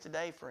you this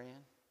today,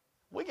 friend.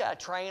 We got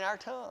to train our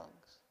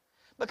tongues.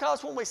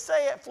 Because when we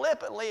say it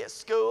flippantly at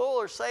school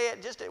or say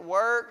it just at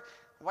work,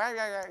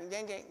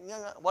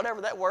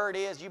 whatever that word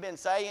is you've been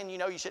saying, you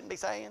know you shouldn't be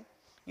saying.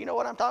 You know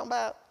what I'm talking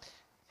about?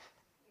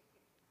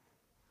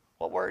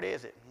 What word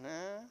is it?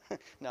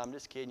 No, I'm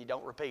just kidding. You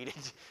don't repeat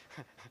it.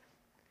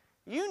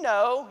 You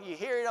know, you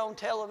hear it on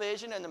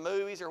television and the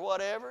movies or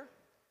whatever.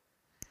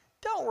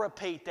 Don't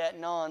repeat that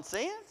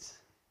nonsense.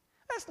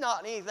 That's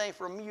not anything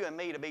from you and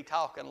me to be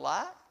talking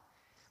like.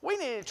 We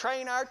need to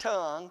train our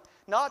tongue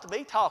not to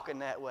be talking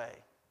that way.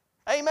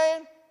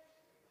 Amen?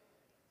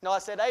 No, I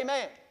said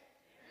amen. Amen.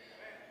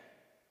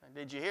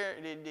 Did you hear?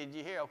 Did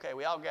you hear? Okay,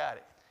 we all got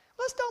it.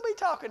 Let's don't be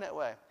talking that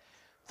way.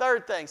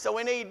 Third thing, so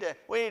we need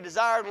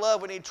desire to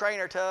love, we need to train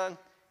our tongue,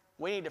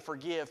 we need to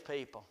forgive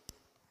people.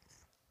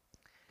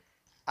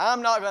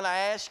 I'm not going to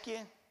ask you,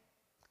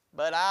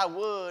 but I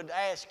would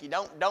ask you,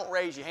 don't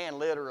raise your hand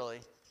literally.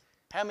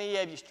 How many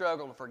of you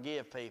struggle to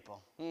forgive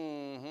people?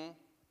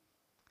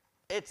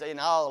 It's in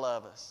all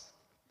of us.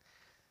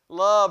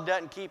 Love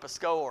doesn't keep a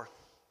score.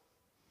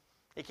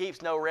 It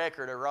keeps no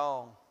record of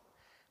wrong.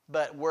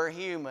 But we're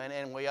human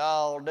and we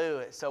all do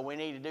it, so we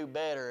need to do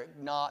better at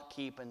not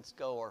keeping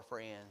score,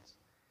 friends.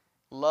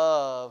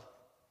 Love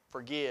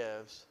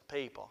forgives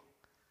people.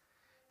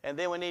 And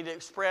then we need to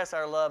express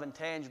our love in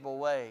tangible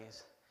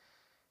ways.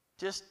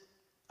 Just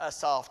a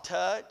soft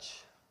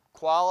touch,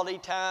 quality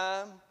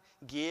time,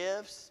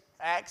 gifts,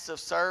 acts of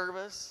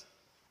service,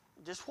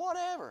 just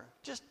whatever,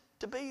 just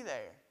to be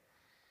there.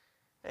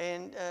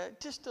 And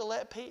just to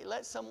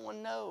let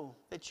someone know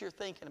that you're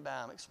thinking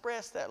about them.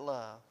 Express that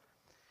love.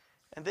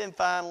 And then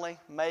finally,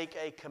 make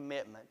a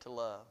commitment to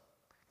love.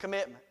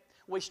 Commitment.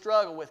 We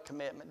struggle with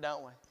commitment,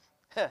 don't we?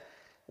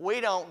 We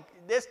don't,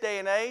 this day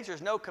and age,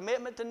 there's no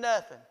commitment to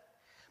nothing.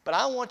 But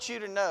I want you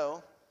to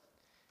know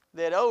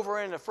that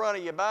over in the front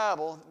of your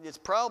Bible, it's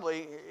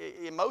probably,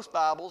 in most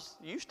Bibles,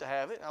 used to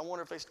have it. I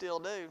wonder if they still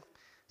do.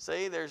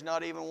 See, there's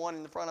not even one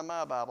in the front of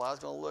my Bible. I was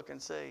going to look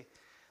and see.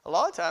 A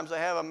lot of times they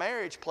have a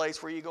marriage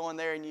place where you go in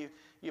there and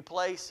you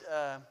place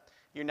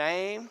your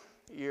name,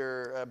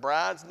 your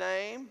bride's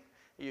name.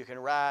 You can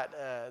write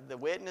the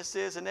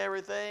witnesses and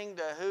everything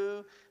to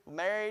who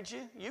married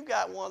you. You've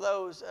got one of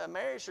those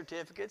marriage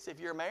certificates if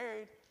you're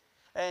married.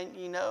 And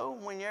you know,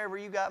 whenever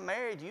you got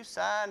married, you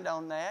signed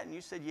on that and you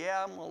said,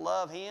 yeah, I'm going to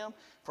love him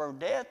from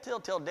death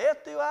till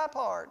death do I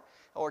part.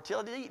 Or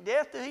till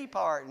death do he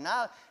part. And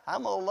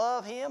I'm going to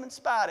love him in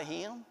spite of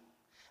him.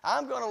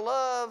 I'm going to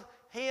love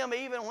him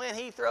even when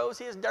he throws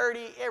his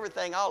dirty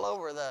everything all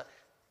over the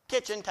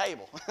kitchen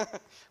table.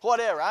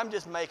 Whatever. I'm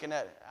just making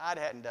that. I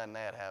hadn't done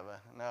that, have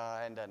I? No,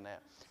 I hadn't done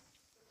that.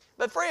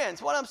 But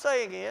friends, what I'm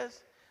saying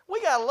is,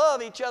 we got to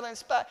love each other in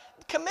spite.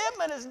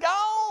 Commitment is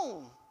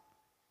gone.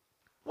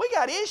 We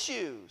got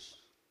issues.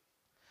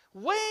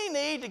 We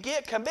need to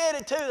get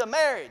committed to the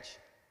marriage.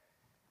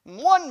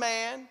 One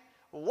man,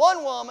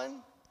 one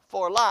woman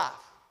for life.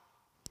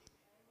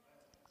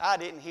 I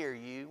didn't hear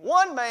you.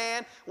 One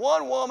man,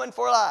 one woman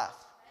for life.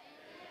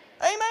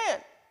 Amen.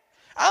 Amen.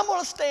 I'm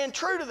going to stand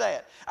true to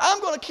that. I'm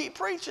going to keep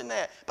preaching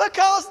that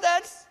because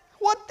that's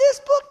what this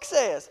book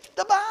says,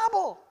 the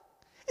Bible.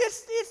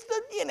 It's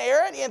the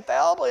inerrant,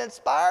 infallible,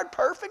 inspired,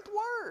 perfect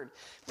Word.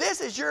 This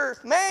is your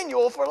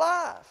manual for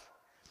life.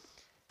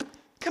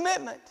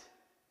 Commitment.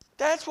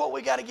 That's what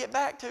we got to get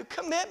back to,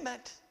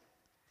 commitment.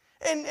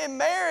 In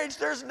marriage,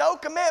 there's no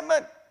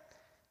commitment.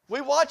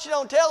 We watch it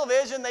on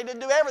television, they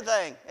do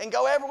everything and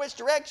go every which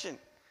direction.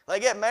 They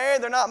get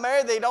married, they're not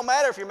married, they don't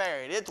matter if you're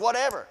married. It's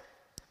whatever.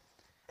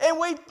 And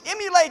we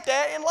emulate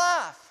that in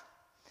life.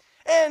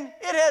 And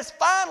it has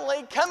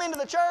finally come into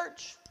the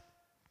church.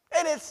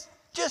 And it's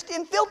just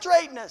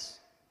infiltrating us.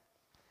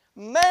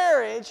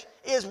 Marriage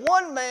is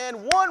one man,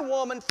 one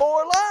woman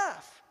for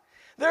life.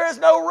 There is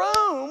no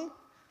room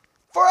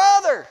for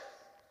other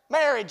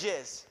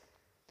marriages.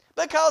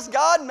 Because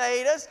God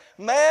made us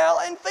male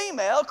and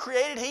female,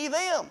 created He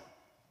them.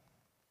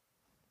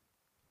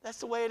 That's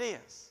the way it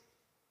is.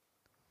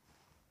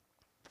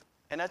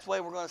 And that's the way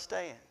we're going to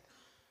stand.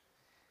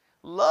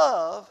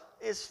 Love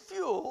is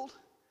fueled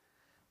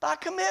by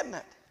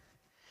commitment.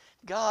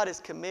 God is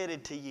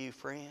committed to you,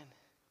 friend.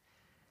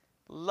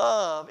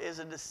 Love is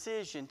a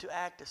decision to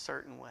act a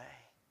certain way.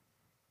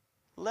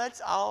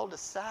 Let's all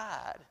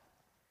decide.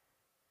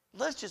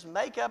 Let's just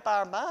make up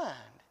our mind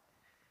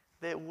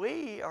that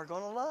we are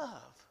going to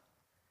love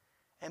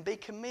and be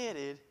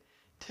committed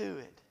to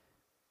it.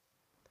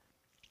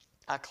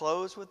 I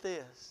close with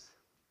this.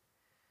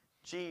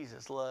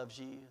 Jesus loves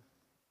you.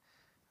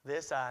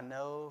 This I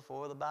know,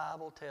 for the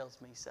Bible tells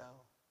me so.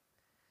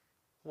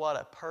 What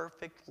a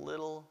perfect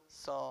little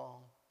song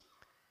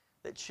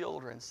that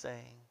children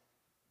sing.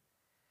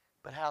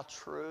 But how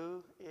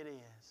true it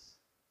is.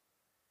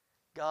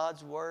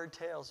 God's Word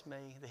tells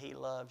me that He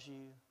loves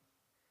you.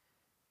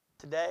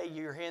 Today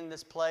you're in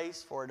this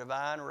place for a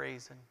divine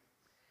reason.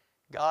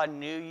 God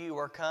knew you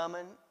were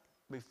coming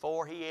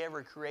before He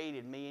ever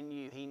created me and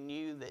you. He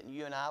knew that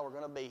you and I were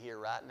going to be here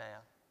right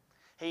now.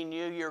 He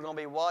knew you were going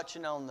to be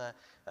watching on the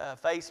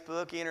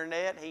Facebook,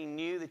 internet. He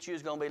knew that you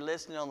was going to be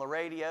listening on the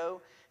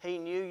radio. He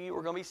knew you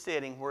were going to be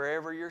sitting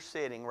wherever you're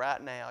sitting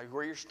right now,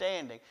 where you're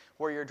standing,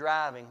 where you're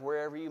driving,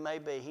 wherever you may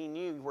be. He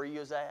knew where you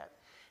was at.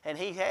 And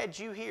He had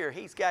you here.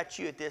 He's got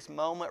you at this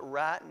moment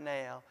right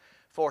now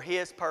for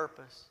His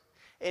purpose.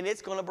 And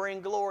it's going to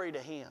bring glory to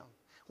Him.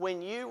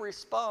 When you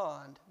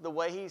respond the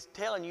way He's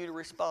telling you to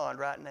respond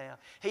right now,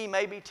 He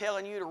may be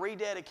telling you to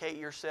rededicate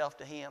yourself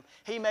to Him.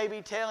 He may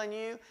be telling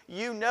you,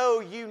 you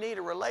know you need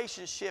a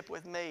relationship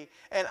with me,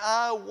 and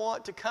I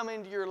want to come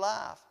into your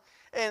life.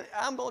 And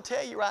I'm going to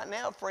tell you right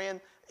now,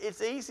 friend,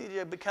 it's easy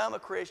to become a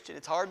Christian.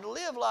 It's hard to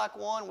live like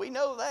one. We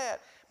know that.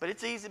 But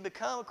it's easy to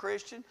become a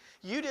Christian.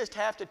 You just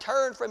have to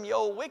turn from your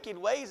old wicked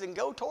ways and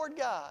go toward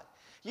God.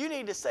 You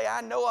need to say,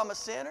 I know I'm a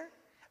sinner.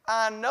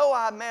 I know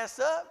I mess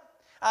up.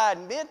 I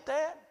admit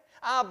that.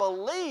 I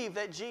believe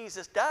that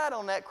Jesus died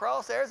on that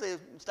cross. There's a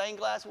stained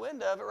glass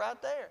window of it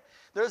right there.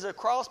 There's a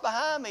cross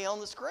behind me on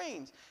the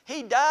screens.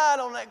 He died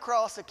on that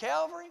cross of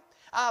Calvary.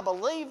 I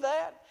believe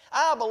that.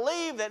 I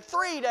believe that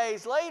 3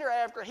 days later,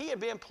 after He had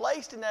been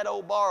placed in that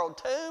old borrowed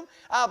tomb,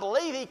 I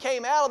believe He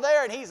came out of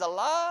there and He's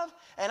alive.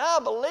 And I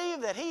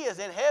believe that He is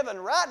in heaven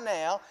right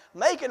now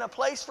making a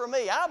place for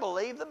me. I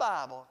believe the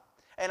Bible.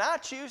 And I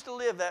choose to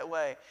live that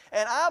way.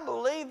 And I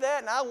believe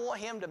that, and I want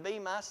Him to be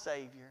my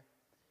Savior.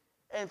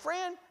 And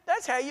friend,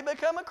 that's how you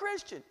become a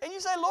Christian. And you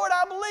say, Lord,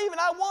 I believe, and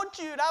I want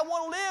you, and I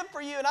want to live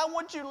for you, and I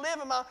want you to live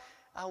in my...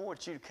 I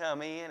want you to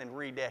come in and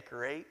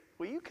redecorate.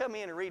 Will you come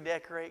in and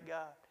redecorate,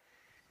 God?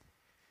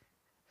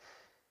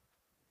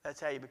 That's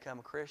how you become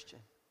a Christian.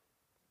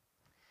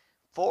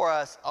 For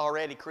us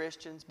already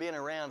Christians, been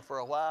around for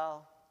a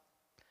while,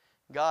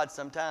 God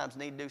sometimes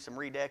need to do some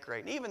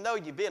redecorating. Even though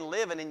you've been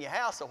living in your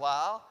house a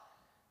while,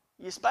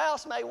 your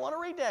spouse may want to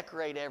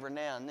redecorate every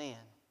now and then,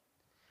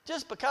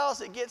 just because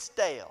it gets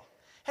stale.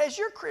 Has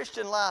your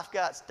Christian life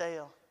got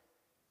stale?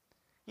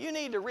 You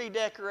need to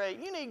redecorate.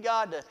 You need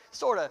God to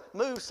sort of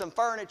move some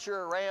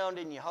furniture around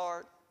in your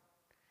heart.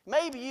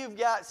 Maybe you've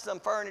got some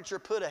furniture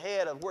put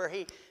ahead of where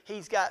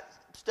He's got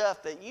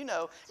stuff that you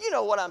know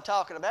what I'm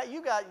talking about.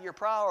 You got your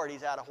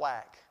priorities out of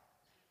whack.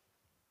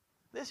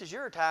 This is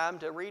your time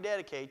to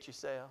rededicate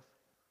yourself.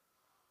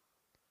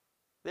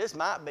 This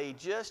might be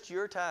just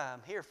your time.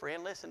 Here,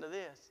 friend, listen to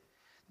this.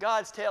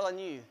 God's telling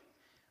you,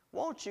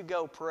 won't you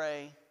go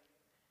pray?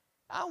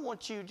 I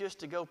want you just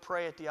to go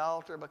pray at the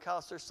altar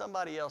because there's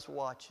somebody else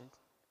watching.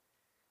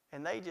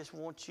 And they just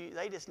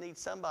need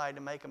somebody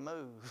to make a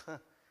move.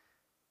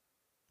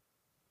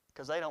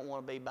 Because they don't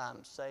want to be by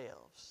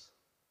themselves.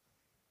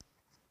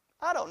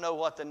 I don't know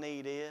what the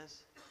need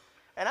is.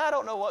 And I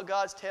don't know what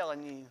God's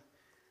telling you.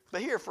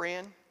 But here,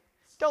 friend,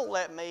 don't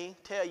let me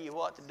tell you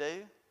what to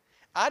do.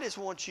 I just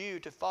want you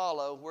to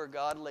follow where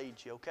God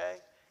leads you, okay?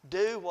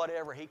 Do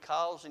whatever He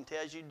calls and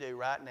tells you to do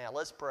right now.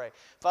 Let's pray.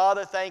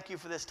 Father, thank you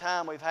for this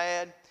time we've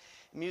had.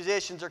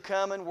 Musicians are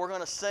coming. We're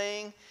going to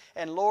sing.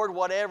 And Lord,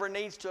 whatever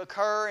needs to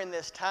occur in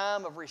this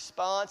time of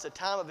response, a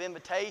time of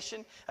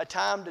invitation, a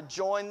time to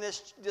join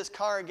this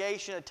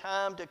congregation, a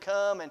time to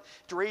come and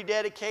to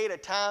rededicate, a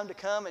time to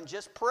come and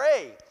just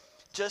pray,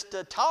 just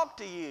to talk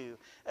to you,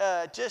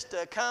 just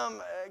to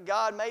come.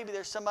 God, maybe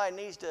there's somebody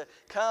who needs to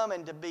come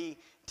and to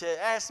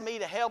ask me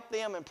to help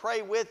them and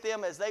pray with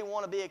them as they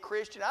want to be a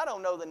Christian. I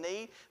don't know the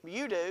need.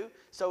 You do.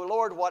 So,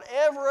 Lord,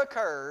 whatever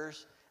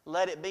occurs,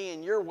 let it be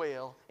in your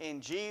will. In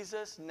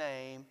Jesus'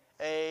 name,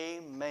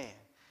 amen.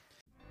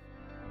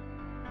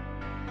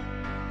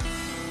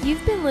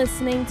 You've been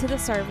listening to the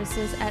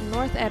services at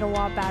North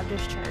Etowah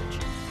Baptist Church.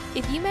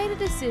 If you made a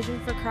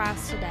decision for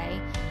Christ today,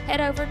 head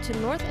over to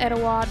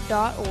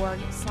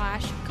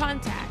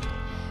northetowah.org/contact.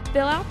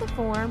 Fill out the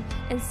form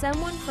and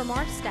someone from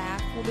our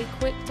staff will be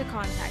quick to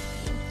contact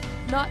you.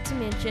 Not to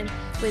mention,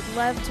 we'd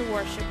love to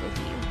worship with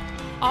you.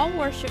 All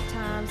worship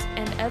times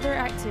and other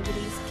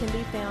activities can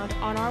be found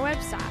on our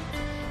website.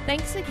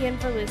 Thanks again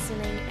for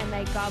listening, and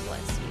may God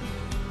bless you.